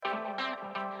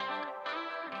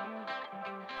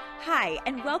Hi,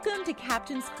 and welcome to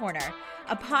Captain's Corner,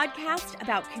 a podcast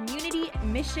about community,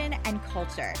 mission, and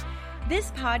culture. This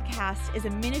podcast is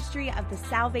a ministry of the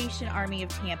Salvation Army of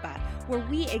Tampa, where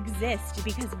we exist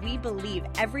because we believe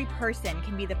every person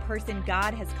can be the person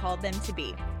God has called them to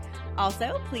be.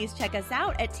 Also, please check us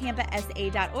out at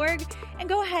tampasa.org and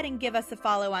go ahead and give us a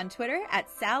follow on Twitter at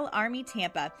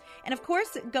SalArmyTampa. And of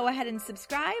course, go ahead and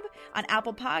subscribe on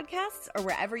Apple Podcasts or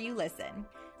wherever you listen.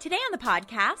 Today on the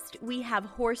podcast, we have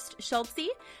Horst Schulze,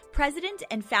 president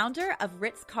and founder of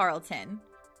Ritz-Carlton.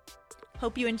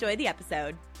 Hope you enjoy the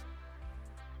episode.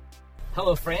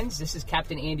 Hello, friends. This is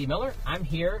Captain Andy Miller. I'm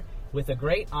here with a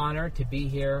great honor to be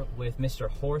here with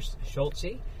Mr. Horst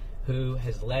Schulze, who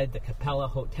has led the Capella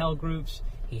hotel groups.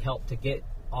 He helped to get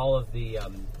all of the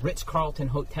Ritz-Carlton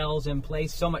hotels in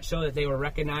place, so much so that they were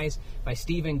recognized by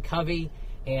Stephen Covey.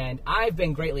 And I've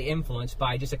been greatly influenced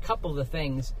by just a couple of the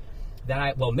things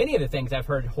many of the things I've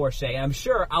heard Horst say. And I'm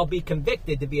sure I'll be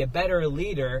convicted to be a better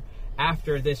leader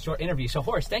after this short interview. So,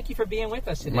 Horst, thank you for being with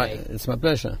us today. It's my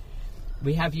pleasure.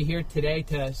 We have you here today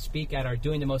to speak at our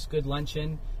Doing the Most Good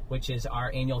luncheon, which is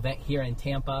our annual event here in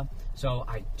Tampa. So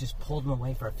I just pulled him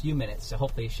away for a few minutes to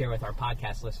hopefully share with our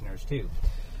podcast listeners too.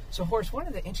 So, Horst, one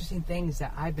of the interesting things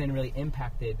that I've been really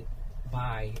impacted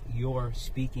by your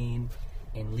speaking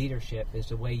and leadership is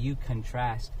the way you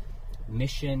contrast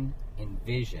mission and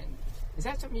vision. Is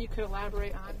that something you could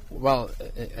elaborate on? Well,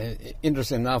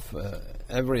 interesting enough,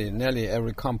 nearly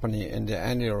every company in the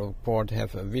annual report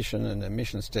have a vision and a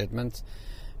mission statement,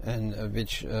 and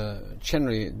which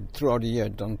generally throughout the year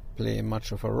don't play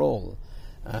much of a role.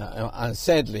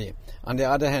 Sadly, on the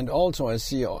other hand, also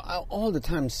I all the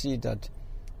time see that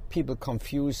people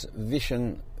confuse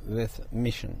vision with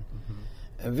mission.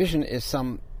 Mm-hmm. A vision is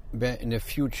somewhere in the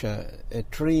future, a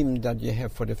dream that you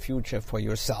have for the future for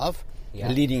yourself. Yeah.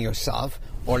 Leading yourself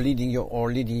or leading your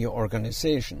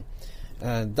organization.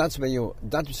 That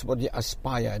is what you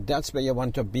aspire. That's where you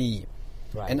want to be.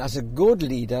 Right. And as a good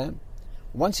leader,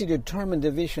 once you determine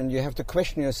the vision, you have to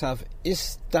question yourself: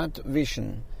 is that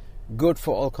vision good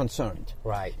for all concerned?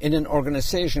 Right. In an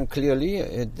organization, clearly,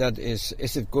 is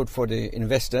it good for the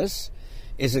investors?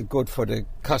 Is it good for the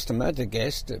customer, the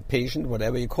guest, the patient,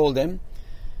 whatever you call them?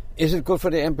 Is it good for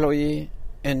the employee?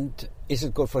 And is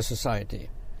it good for society?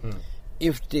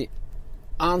 If the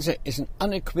answer is an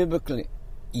unequivocal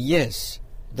yes,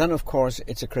 then of course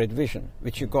it's a great vision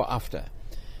which you go after.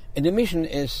 And the mission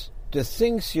is the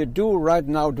things you do right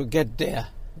now to get there,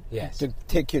 yes, to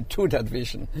take you to that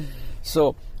vision.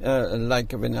 So,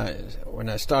 like when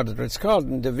I started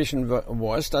Ritz-Carlton, the vision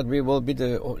was that we will be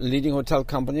the leading hotel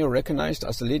company, recognized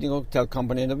as the leading hotel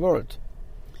company in the world.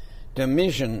 The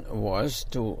mission was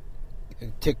to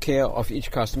take care of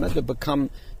each customer, to become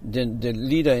the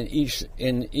leader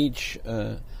in each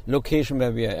location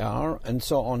where we are, and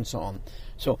so on, so on.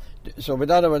 So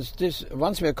with other words,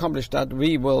 once we accomplish that,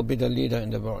 we will be the leader in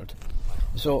the world.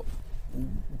 So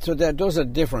those are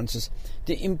differences.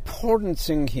 The important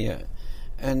thing here,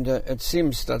 and it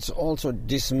seems that's also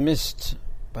dismissed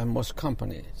by most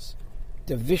companies,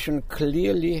 the vision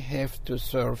clearly have to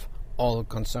serve all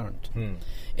concerned.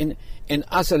 And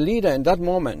as a leader in that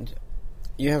moment,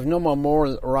 you have no more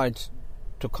moral right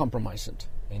to compromise it.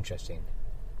 Interesting.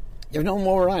 You have no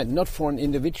moral right, not for an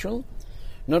individual,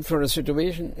 not for a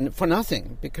situation, for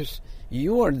nothing, because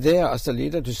you are there as the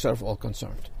leader to serve all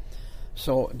concerned.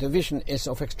 So the vision is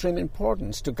of extreme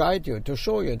importance to guide you, to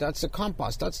show you. That's the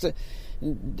compass. That's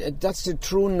the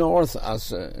true north,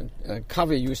 as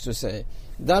Covey used to say.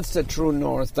 That's the true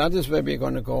north. That is where we're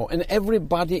going to go. And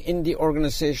everybody in the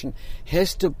organization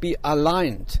has to be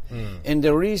aligned. And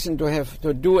the reason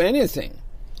to do anything,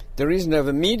 the reason to have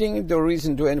a meeting, the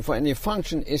reason for any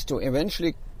function is to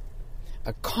eventually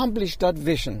accomplish that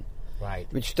vision, right,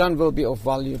 which then will be of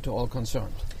value to all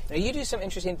concerned. Now, you do some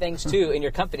interesting things, too, in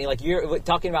your company. Like, you're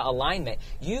talking about alignment.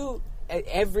 You,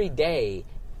 every day,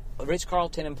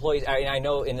 Ritz-Carlton employees, I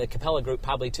know in the Capella group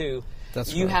probably, too,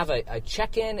 you have a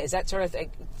check-in. Is that sort of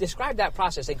thing? Describe that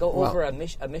process. They go over a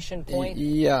mission point?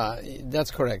 Yeah,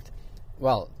 that's correct.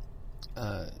 Well,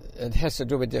 it has to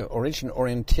do with the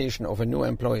orientation of a new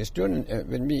employee.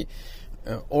 When we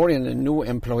orient a new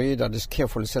employee that is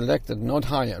carefully selected, not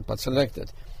hired, but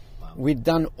selected, we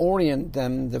then orient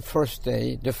them the first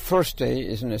day. The first day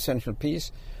is an essential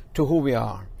piece to who we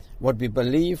are, what we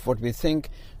believe, what we think,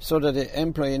 so that the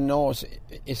employee knows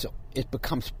it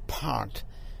becomes part,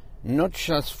 not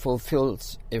just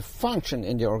fulfills a function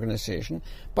in the organization,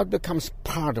 but becomes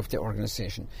part of the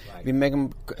organization. Right. We make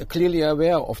them clearly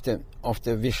aware of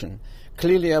the vision,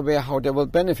 clearly aware how they will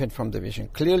benefit from the vision,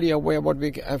 clearly aware what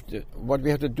we have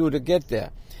to do to get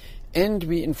there, and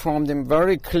we inform them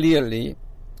very clearly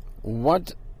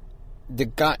what the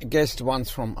guest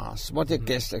wants from us, what the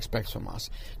guest expects from us.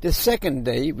 The second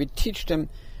day, we teach them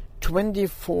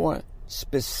 24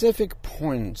 specific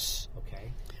points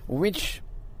which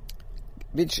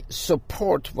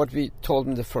support what we told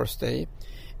them the first day,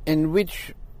 and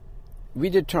which we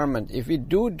determined if we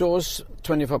do those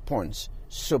 24 points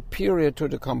superior to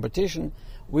the competition,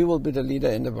 we will be the leader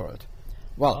in the world.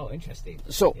 Well, interesting.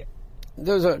 So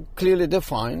those are clearly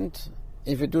defined.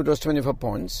 If you do those 24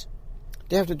 points,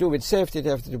 they have to do with safety, they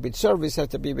have to do with service, they have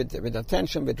to be with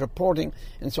attention, with reporting,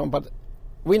 and so on. But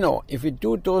we know if we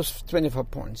do those 24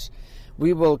 points,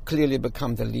 we will clearly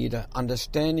become the leader,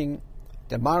 understanding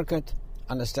the market,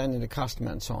 understanding the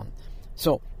customer, and so on.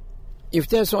 So if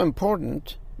they're so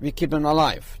important, we keep them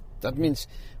alive. That means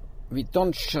we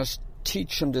don't just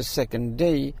teach them the second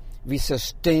day, we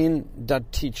sustain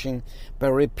that teaching by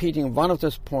repeating one of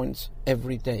those points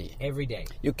every day. Every day.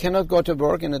 You cannot go to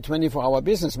work in a 24-hour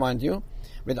business, mind you,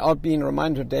 without being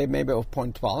reminded today maybe of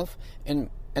point 12.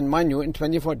 And mind you, in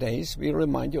 24 days, we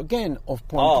remind you again of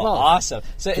point 12. Oh, awesome.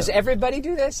 So does everybody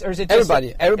do this? Or is it just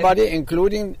everybody,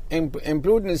 including the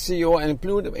CEO and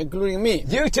including me.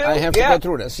 You too? I have to go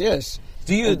through this, yes.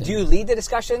 Do you lead the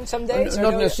discussion some days?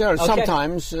 Not necessarily. Okay.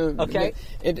 Sometimes.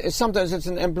 Sometimes it's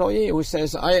an employee who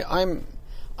says,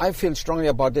 I feel strongly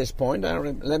about this point.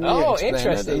 Let me explain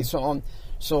it, and so on.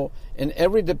 So in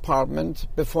every department,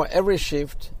 before every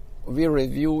shift, we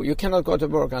review. You cannot go to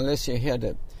work unless you hear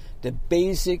the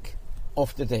basic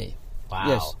of the day. Wow.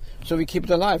 Yes. So we keep it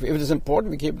alive. If it is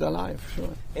important, we keep it alive. Sure.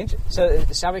 So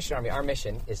the Salvation Army, our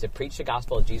mission is to preach the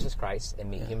gospel of Jesus Christ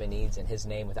and meet human needs in His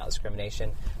name without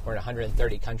discrimination. We're in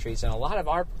 130 countries, and a lot of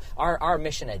our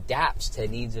mission adapts to the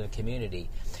needs of the community.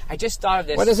 I just thought of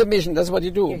this. What is a mission? That's what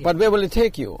you do. But where will it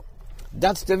take you?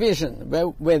 That's the vision.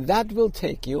 Where that will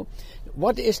take you.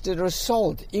 What is the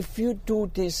result if you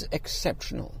do this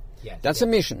exceptional? That's a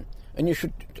mission. And you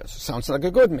should, sounds like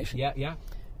a good mission. Yeah.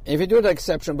 If you do the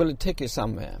exception, will it take you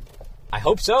somewhere? I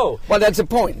hope so. Well, that's the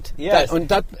point. Yes.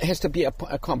 That has to be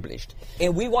accomplished.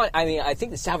 And I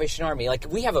think the Salvation Army,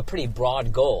 we have a pretty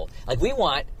broad goal. We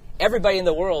want everybody in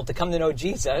the world to come to know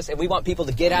Jesus, and we want people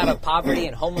to get out of poverty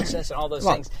and homelessness and all those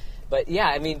things. But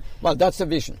well, that's the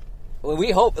vision.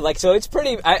 We hope, so it's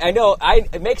pretty, I know,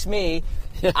 it makes me,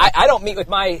 I don't meet with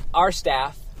our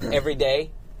staff every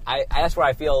day. That's where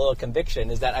I feel a little conviction,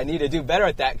 is that I need to do better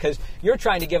at that, because you're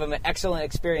trying to give them an excellent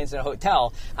experience in a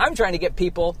hotel. I'm trying to get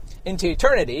people into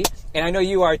eternity, and I know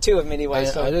you are too in many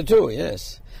ways. I do too,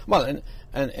 yes. Well,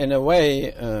 and in a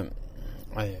way,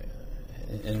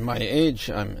 in my age,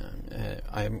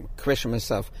 I'm questioning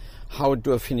myself, how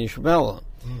do I finish well?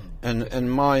 And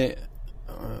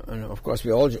of course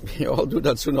we all do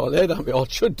that sooner or later. We all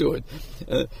should do it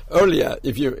earlier,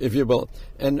 if you will.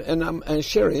 And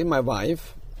Sherry, my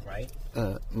wife.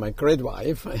 My great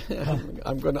wife,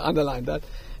 I'm going to underline that,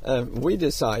 we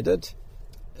decided,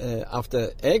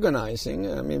 after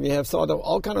agonizing, we have thought of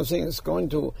all kinds of things, going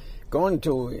to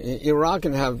Iraq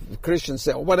and have Christians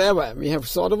there, or whatever. We have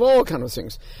thought of all kinds of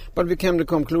things. But we came to the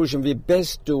conclusion we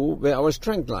best do where our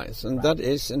strength lies, and that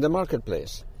is in the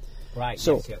marketplace. Right.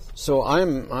 So, so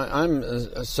I'm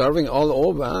serving all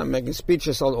over, I'm making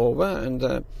speeches all over,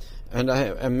 and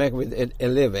I make with a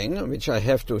living, which I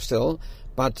have to still.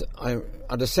 But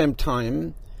at the same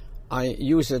time, I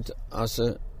use it as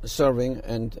a serving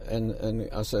and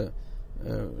as a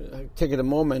take it a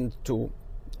moment to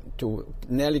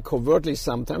nearly covertly,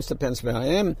 sometimes depends where I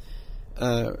am,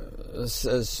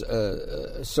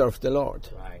 serve the Lord.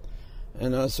 Right.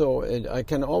 And so I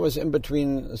can always in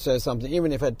between say something,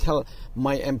 even if I tell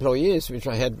my employees, which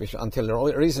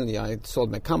until recently I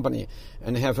sold my company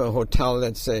and have a hotel,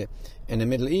 let's say, in the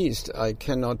Middle East, I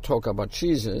cannot talk about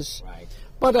Jesus. Right.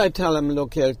 But I tell them,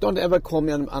 look here, don't ever call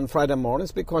me on Friday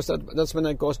mornings, because that's when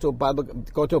I go to a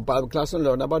Bible class and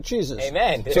learn about Jesus.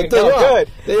 Amen. So there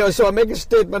you are. So I make a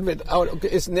statement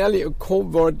it's nearly a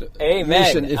covert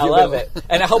mission, if I you love will. it.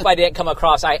 And I hope I didn't come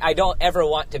across. I don't ever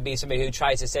want to be somebody who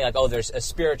tries to say there's a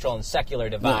spiritual and secular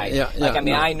divide.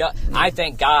 I know. I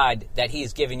thank God that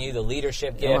He's given you the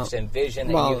leadership gifts and vision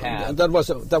that you have. That was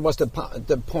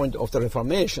the point of the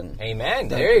Reformation. Amen.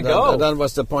 There you go. That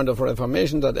was the point of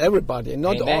Reformation, that everybody,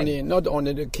 not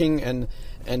only the king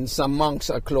and some monks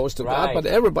are close to God, but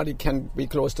everybody can be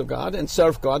close to God and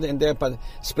serve God in their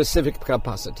specific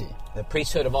capacity. The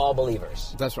priesthood of all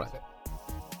believers. That's right.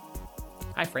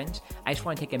 Hi friends, I just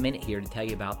want to take a minute here to tell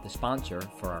you about the sponsor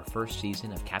for our first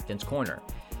season of Captain's Corner.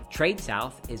 Trade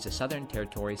South is the Southern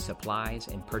Territory's supplies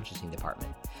and purchasing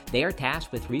department. They are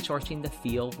tasked with resourcing the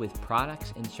field with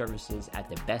products and services at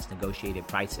the best negotiated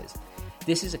prices.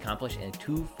 This is accomplished in a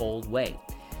twofold way.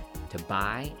 to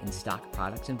buy and stock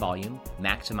products in volume,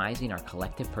 maximizing our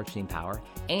collective purchasing power,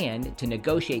 and to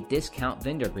negotiate discount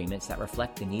vendor agreements that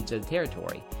reflect the needs of the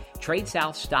territory. Trade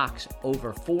South stocks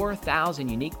over 4,000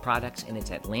 unique products in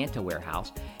its Atlanta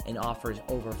warehouse and offers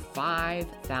over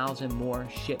 5,000 more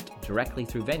shipped directly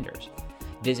through vendors.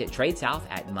 Visit Trade South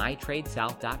at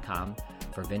mytradesouth.com.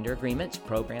 For vendor agreements,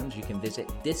 programs, you can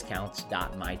visit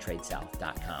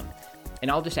discounts.mytradesouth.com. And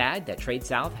I'll just add that Trade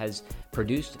South has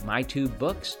produced my 2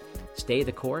 books, Stay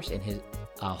the Course and his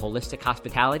Holistic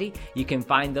Hospitality. You can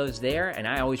find those there, and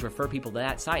I always refer people to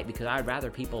that site because I'd rather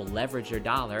people leverage their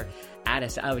dollar at a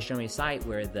Salvation Army site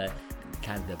where the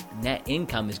kind of the net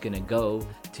income is going to go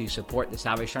to support the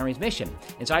Salvation Army's mission.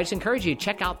 And so I just encourage you to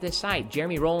check out this site.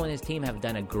 Jeremy Roll and his team have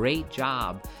done a great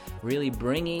job really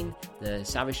bringing the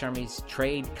Salvation Army's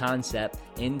trade concept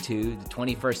into the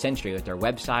 21st century with their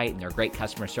website and their great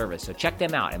customer service. So check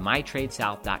them out at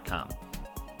mytradesouth.com.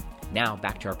 Now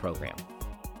back to our program.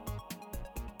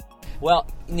 Well,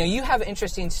 you have an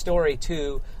interesting story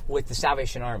too with the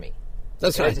Salvation Army.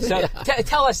 That's right. So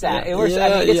tell us that.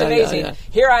 It's amazing. Yeah.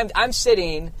 Here I'm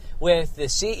sitting with the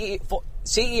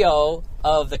CEO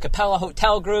of the Capella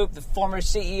Hotel Group, the former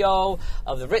CEO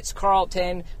of the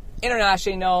Ritz-Carlton,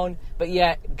 internationally known, but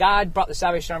yet God brought the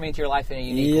Salvation Army into your life in a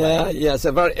unique way.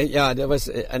 There was,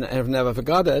 and I've never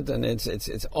forgot it, and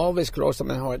it's always close to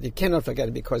my heart. You cannot forget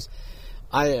it because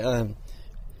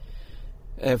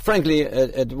frankly,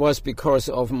 it was because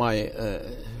of my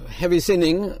heavy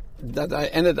sinning that I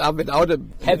ended up without a...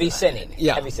 Heavy sinning.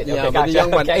 Yeah. Heavy sinning. Yeah, okay, but gotcha. a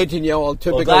young one, 18-year-old,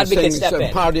 typical glad we things, could step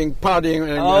in.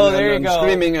 partying and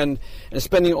screaming and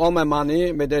spending all my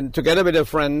money. But then together with a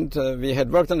friend, we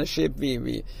had worked on a ship.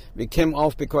 We came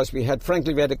off because we had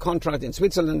a contract in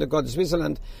Switzerland to go to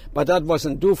Switzerland, but that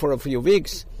wasn't due for a few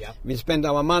weeks. Yeah. We spent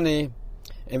our money,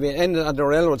 and we ended at the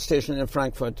railroad station in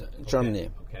Frankfurt,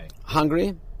 Germany. Okay.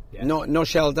 Hungry. Yes. No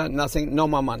shelter, nothing, no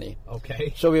more money.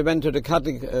 Okay. So we went to the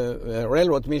Catholic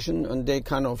Railroad Mission, and they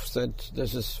kind of said,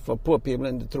 this is for poor people,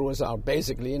 and they threw us out,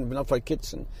 basically, and not for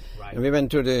kids. And we went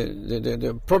to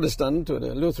the Protestant, to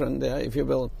the Lutheran there, if you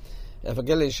will,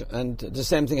 Evangelisch, and the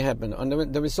same thing happened. And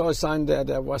then we saw a sign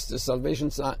there was the Salvation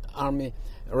Army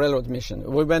Railroad Mission.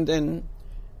 We went in,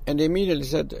 and they immediately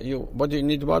said, what do you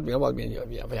need about me? Well,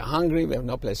 we are hungry, we have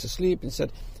no place to sleep. And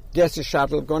said, there's a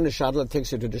shuttle, go on the shuttle, it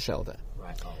takes you to the shelter.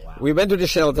 We went to the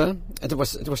shelter, and it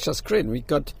was just great. We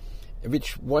got,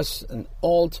 which was an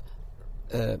old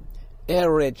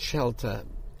air raid shelter,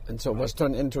 and so it was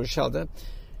turned into a shelter.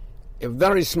 A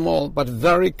very small but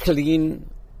very clean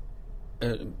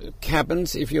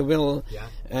cabins, if you will,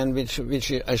 and which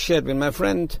I shared with my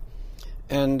friend.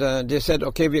 And they said,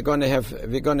 okay, we're going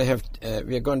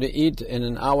to eat in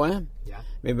an hour. Yeah.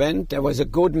 We went. There was a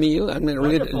good meal. I mean, a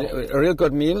real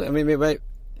good meal. I mean, we were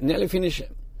nearly finished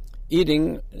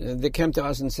eating. They came to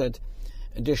us and said,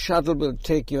 the shuttle will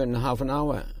take you in half an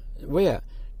hour. Where?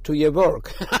 To your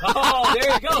work. Oh, there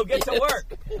you go. Get to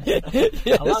work. Yes.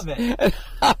 I love it.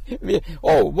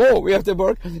 We have to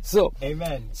work. So,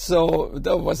 amen. So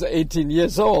that was 18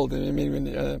 years old. I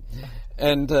mean,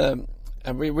 and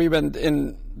we went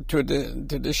in to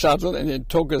the shuttle, and it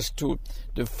took us to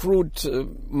the fruit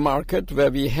market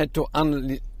where we had to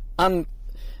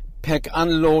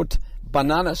unload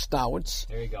banana stouts.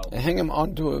 There you go. Hang them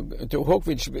onto a hook,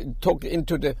 which we took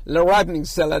into the ripening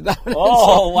cellar.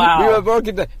 Oh, wow. We were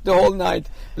working the whole night.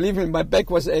 Believe me, my back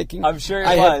was aching. I'm sure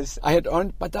it was. I had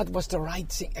earned, but that was the right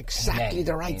thing, exactly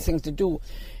the right thing to do.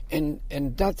 And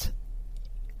that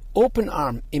open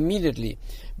arm immediately,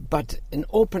 but an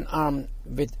open arm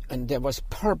and there was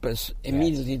purpose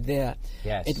immediately there.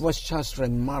 Yes. It was just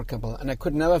remarkable, and I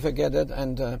could never forget it.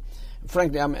 And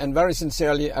frankly, and very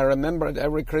sincerely, I remember it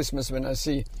every Christmas when I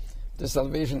see the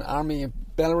Salvation Army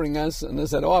bellowing us, and I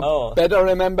said, better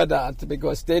remember that,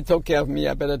 because they took care of me,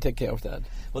 I better take care of that.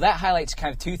 Well, that highlights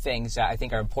kind of two things that I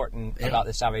think are important about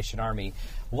the Salvation Army.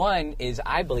 One is,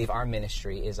 I believe our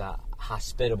ministry is a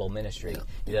hospitable ministry.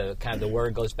 Yeah. The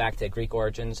word goes back to Greek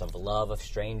origins of love of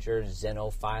strangers,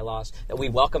 xenophilos, that we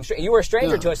welcome strangers. You were a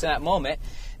stranger to us in that moment.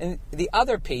 And the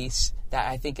other piece that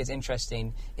I think is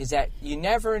interesting is that you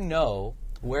never know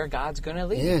where God's going to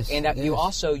lead. Yes, and that you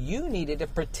needed to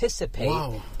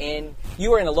participate in,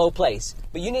 you were in a low place,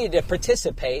 but you needed to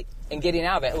participate in getting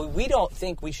out of it. We don't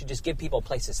think we should just give people a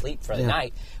place to sleep for the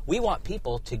night. We want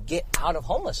people to get out of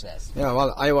homelessness. Yeah,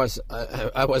 well, I was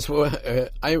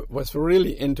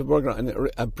really into work and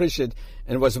appreciate,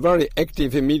 and was very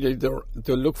active immediately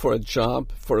to look for a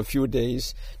job for a few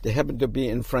days. They happened to be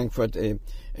in Frankfurt, an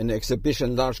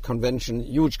exhibition,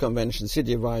 huge convention,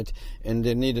 citywide, and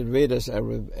they needed waiters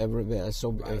everywhere.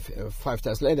 So 5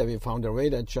 days later, we found a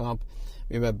waiter job.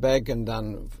 we were back, and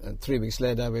then 3 weeks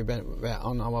later we were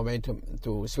on our way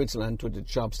to Switzerland to the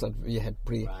jobs that we had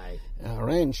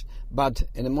arranged. But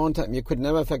in the meantime, you could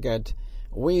never forget,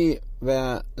 we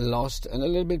were lost and a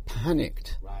little bit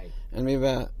panicked. Right. And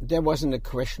there wasn't a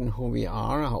question who we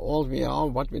are, how old we are,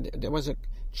 there was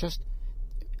just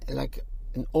like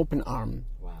an open arm.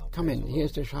 Wow. Come in,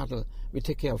 here's the shuttle, we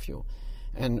take care of you.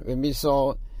 And when we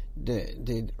saw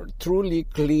the truly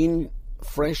clean,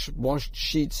 fresh washed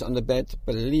sheets on the bed,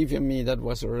 believe you me, that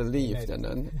was a relief. And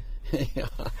then,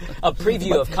 a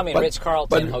preview of coming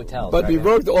Ritz-Carlton hotels. But we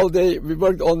worked all day. We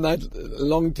worked all night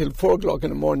long till 4 o'clock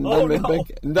in the morning.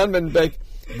 Then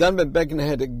went back and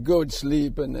had a good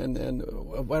sleep, and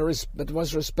it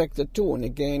was respected too. And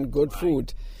again, good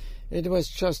food. It was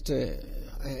just a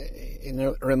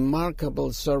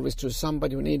remarkable service to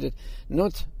somebody who needed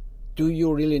not. Do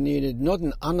you really need it? Not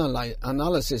an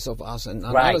analysis of us,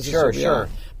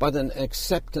 but an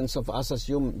acceptance of us as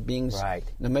human beings,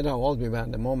 no matter how old we were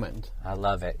in the moment. I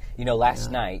love it.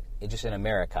 Last night, just in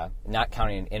America, not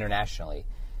counting internationally,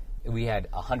 we had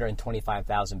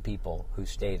 125,000 people who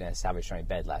stayed in a Salvation Army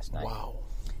bed last night. Wow.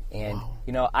 And,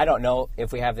 I don't know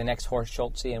if we have the next Horst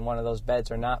Schulze in one of those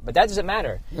beds or not, but that doesn't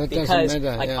matter.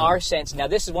 Our sense, now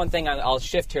this is one thing I'll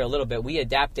shift here a little bit. We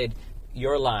adapted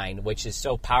your line, which is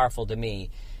so powerful to me,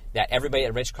 that everybody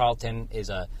at Ritz-Carlton is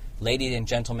a ladies and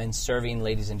gentlemen serving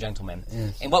ladies and gentlemen.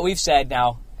 Yes. And what we've said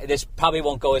now, this probably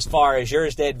won't go as far as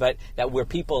yours did, but that we're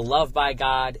people loved by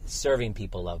God, serving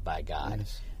people loved by God.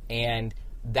 Yes. And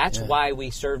that's why we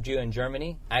served you in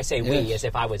Germany. I say we as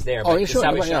if I was there, but the sure.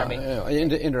 Salvation Army.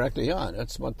 Indirectly,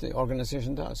 that's what the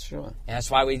organization does, sure. And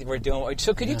that's why we're doing.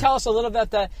 So could you tell us a little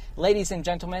about the ladies and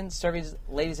gentlemen, serving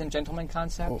ladies and gentlemen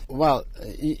concept? Well,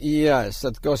 yes,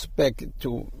 that goes back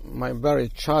to my very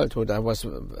childhood. I was,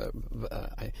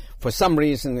 for some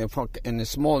reason, in a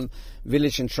small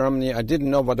village in Germany, I didn't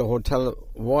know what a hotel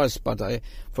was, but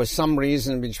for some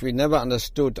reason, which we never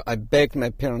understood, I begged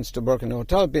my parents to work in the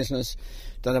hotel business.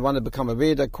 Then I wanted to become a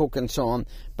waiter, cook, and so on,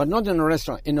 but not in a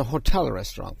restaurant, in a hotel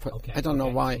restaurant. I don't know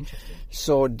why.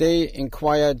 So they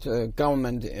inquired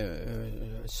government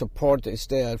support is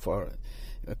there for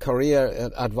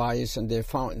career advice, and they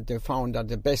found that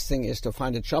the best thing is to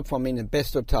find a job for me in the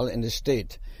best hotel in the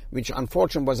state, which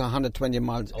unfortunately was 120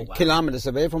 kilometers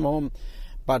away from home.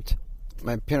 But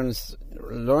my parents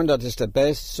learned that it's the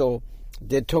best, so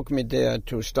they took me there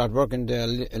to start working there,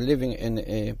 living in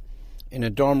a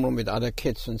dorm room with other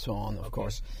kids and so on, of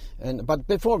course. But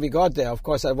before we got there, of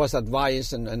course, I was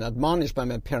advised and admonished by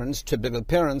my parents, typical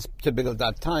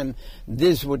that time,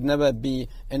 this would never be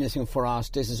anything for us.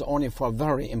 This is only for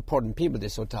very important people,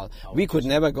 this hotel. We could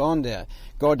never go there.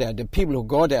 The people who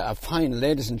go there are fine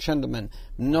ladies and gentlemen,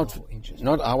 not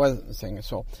our thing.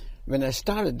 So when I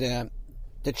started there,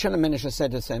 the general manager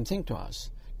said the same thing to us.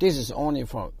 This is only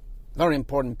for very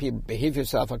important people, behave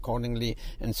yourself accordingly,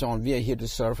 and so on. We are here to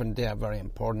serve, and they are very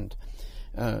important.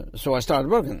 So I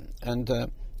started working, and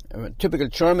typical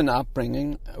German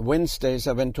upbringing, Wednesdays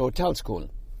I went to hotel school.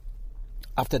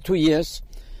 After 2 years,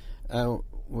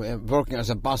 working as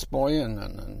a busboy,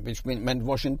 and which meant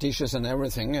washing dishes and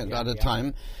everything at the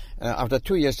time, after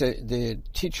 2 years, the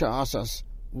teacher asked us,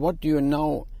 what do you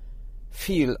now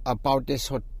feel about this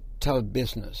hotel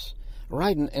business?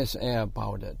 Write an essay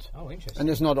about it. Oh, interesting. And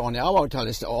it's not only our hotel,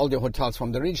 it's all the hotels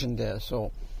from the region there.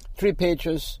 So 3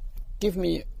 pages, give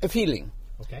me a feeling.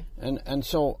 Okay. And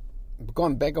so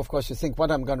going back, of course, you think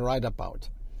what I'm going to write about.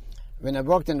 When I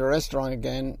worked in the restaurant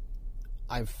again,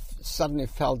 I suddenly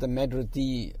felt the maître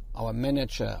d', our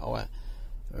manager,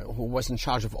 who was in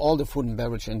charge of all the food and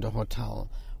beverage in the hotel,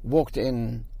 walked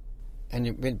in.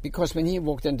 And because when he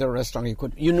walked into the restaurant,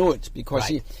 you knew it, because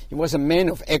he was a man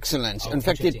of excellence. In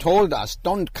fact, he told us,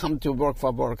 don't come to work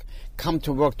for work, come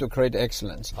to work to create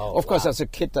excellence. Of course, as a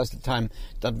kid, that's the time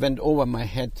that went over my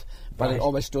head, but it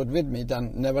always stood with me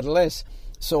then, nevertheless.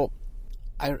 So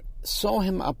I saw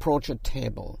him approach a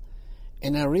table,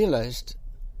 and I realized,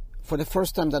 for the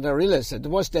first time that I realized it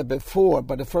was there before,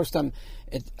 but the first time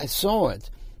I saw it,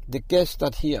 the guests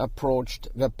that he approached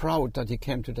were proud that he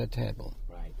came to the table.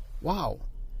 Wow.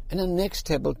 And the next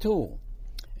table too.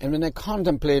 And when I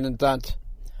contemplated that,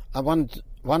 I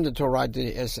wanted to write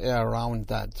the essay around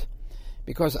that,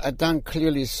 because I then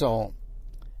clearly saw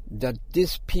that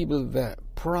these people were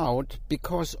proud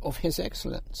because of his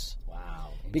excellence.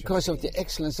 Wow. Because of the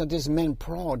excellence that this man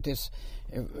brought, this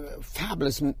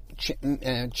fabulous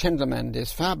gentleman,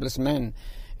 this fabulous man,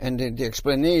 and the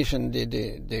explanation,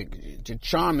 the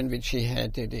charm in which he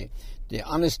had, the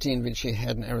honesty in which he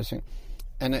had and everything.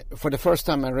 And for the first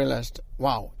time I realized,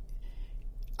 wow,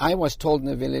 I was told in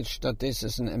the village that this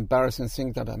is an embarrassing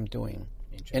thing that I'm doing.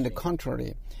 In the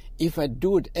contrary, if I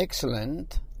do it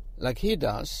excellent, like he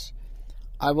does,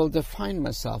 I will define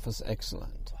myself as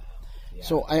excellent. Yeah.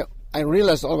 So I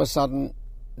realized all of a sudden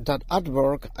that at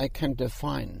work I can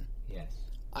define. Yes.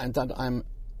 And that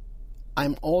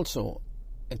I'm also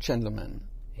a gentleman.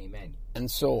 Amen. And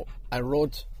so I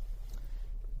wrote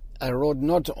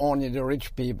not only the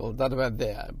rich people that were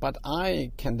there, but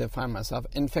I can define myself.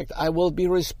 In fact, I will be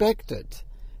respected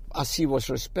as he was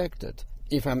respected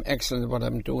if I'm excellent at what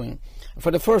I'm doing.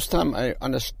 For the first time, I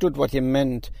understood what he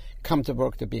meant, come to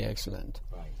work to be excellent.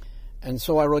 Right. And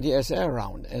so I wrote the essay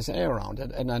around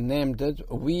it, and I named it,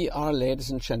 We Are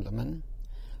Ladies and Gentlemen,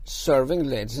 Serving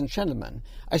Ladies and Gentlemen.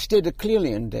 I stated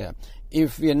clearly in there,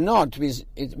 if we are not,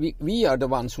 we are the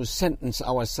ones who sentence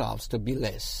ourselves to be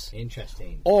less.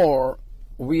 Interesting. Or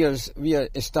we are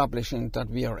establishing that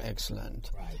we are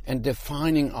excellent, right, and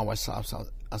defining ourselves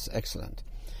as excellent.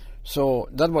 So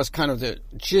that was kind of the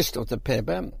gist of the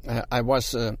paper. It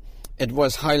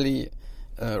was highly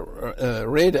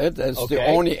rated as the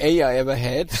only A I ever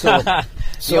had. So,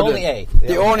 the only A.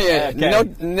 The only A.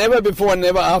 Okay. Never before,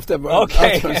 never after.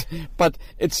 Okay. Afterwards. But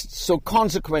it's so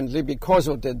consequently, because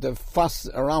of the fuss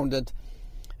around it,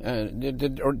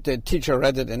 the teacher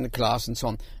read it in the class and so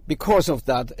on. Because of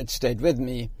that, it stayed with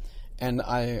me. And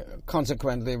I,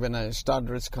 consequently, when I started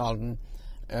Ritz-Carlton,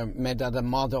 made that a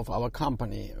motto of our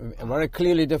company, very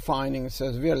clearly defining, it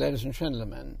says, we are ladies and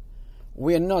gentlemen.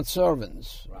 We are not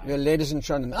servants. Right. We are ladies and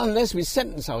gentlemen, unless we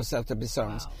sentence ourselves to be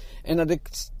servants. Wow. And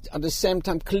at the same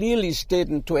time, clearly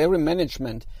stating to every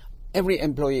management, every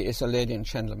employee is a lady and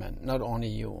gentleman, not only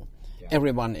you. Yeah.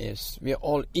 Everyone is. We are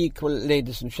all equal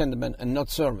ladies and gentlemen and not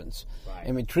servants. Right.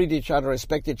 And we treat each other,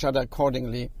 respect each other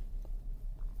accordingly,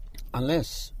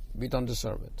 unless we don't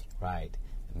deserve it. Right.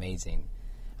 Amazing.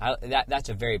 That's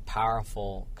a very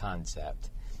powerful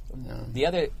concept. Yeah.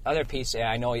 The other piece,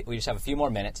 I know we just have a few more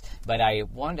minutes, but I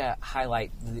wanted to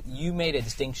highlight, you made a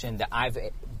distinction that I've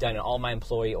done in all my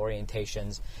employee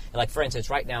orientations. Like, for instance,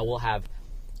 right now we'll have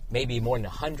maybe more than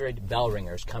 100 bell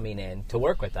ringers coming in to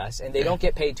work with us, and they don't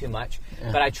get paid too much.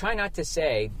 Yeah. But I try not to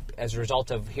say, as a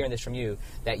result of hearing this from you,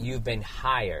 that you've been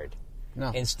hired.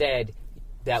 No. Instead,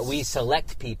 that we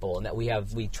select people and that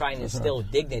we try and instill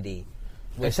dignity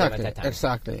with them at that time.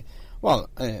 Exactly. Well,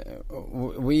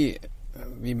 we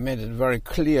made it very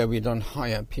clear we don't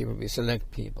hire people, we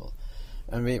select people.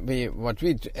 And what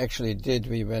we actually did,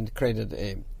 we created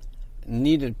a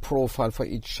needed profile for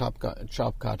each job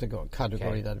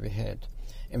category that we had.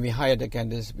 And we hired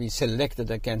we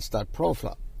selected against that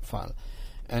profile.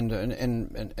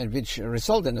 And which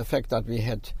resulted in the fact that we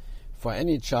had, for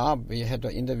any job, we had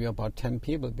to interview about 10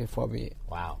 people before we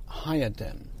hired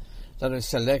them. That was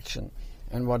selection.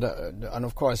 And and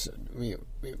of course we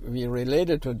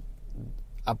related to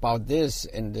about this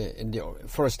in the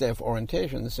first day of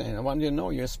orientation, saying, I want you to know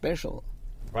you're special.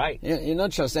 Right. You're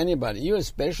not just anybody. You're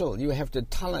special. You have the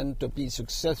talent to be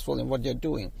successful in what you're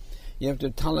doing. You have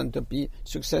the talent to be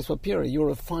successful, period. You're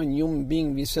a fine human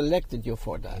being. We selected you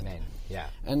for that. Amen. Yeah.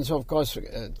 And so, of course,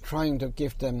 trying to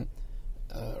give them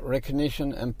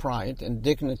recognition and pride and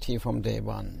dignity from day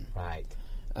one. Right.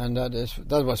 And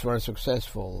that was very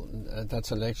successful, that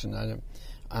selection.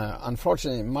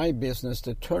 Unfortunately, in my business,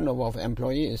 the turnover of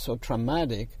employees is so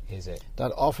dramatic. Is it?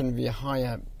 That often we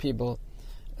hire people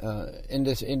in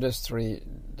this industry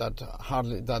that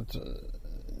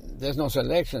there's no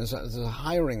selection, there's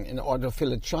hiring in order to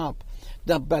fill a job.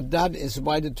 But that is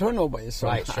why the turnover is so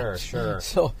high. Right, sure.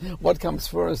 So what comes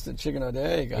first, the chicken or the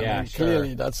egg? I mean,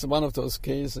 clearly that's one of those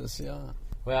cases, yeah.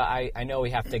 Well, I know we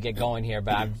have to get going here,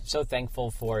 but I'm so thankful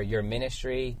for your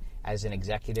ministry as an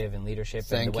executive in leadership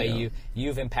and the way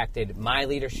you've impacted my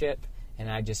leadership, and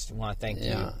I just want to thank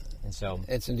you. And so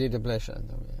it's indeed a pleasure.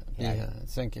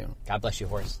 Thank you. God bless you,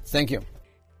 Horst. Thank you.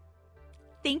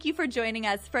 Thank you for joining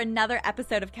us for another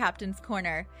episode of Captain's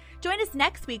Corner. Join us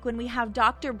next week when we have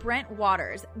Dr. Brent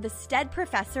Waters, the Stead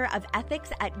Professor of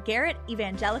Ethics at Garrett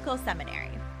Evangelical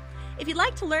Seminary. If you'd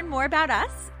like to learn more about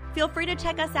us, feel free to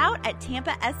check us out at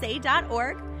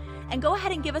tampasa.org and go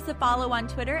ahead and give us a follow on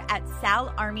Twitter at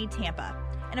SalArmyTampa.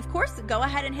 And of course, go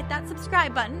ahead and hit that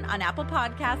subscribe button on Apple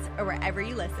Podcasts or wherever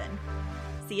you listen.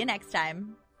 See you next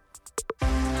time.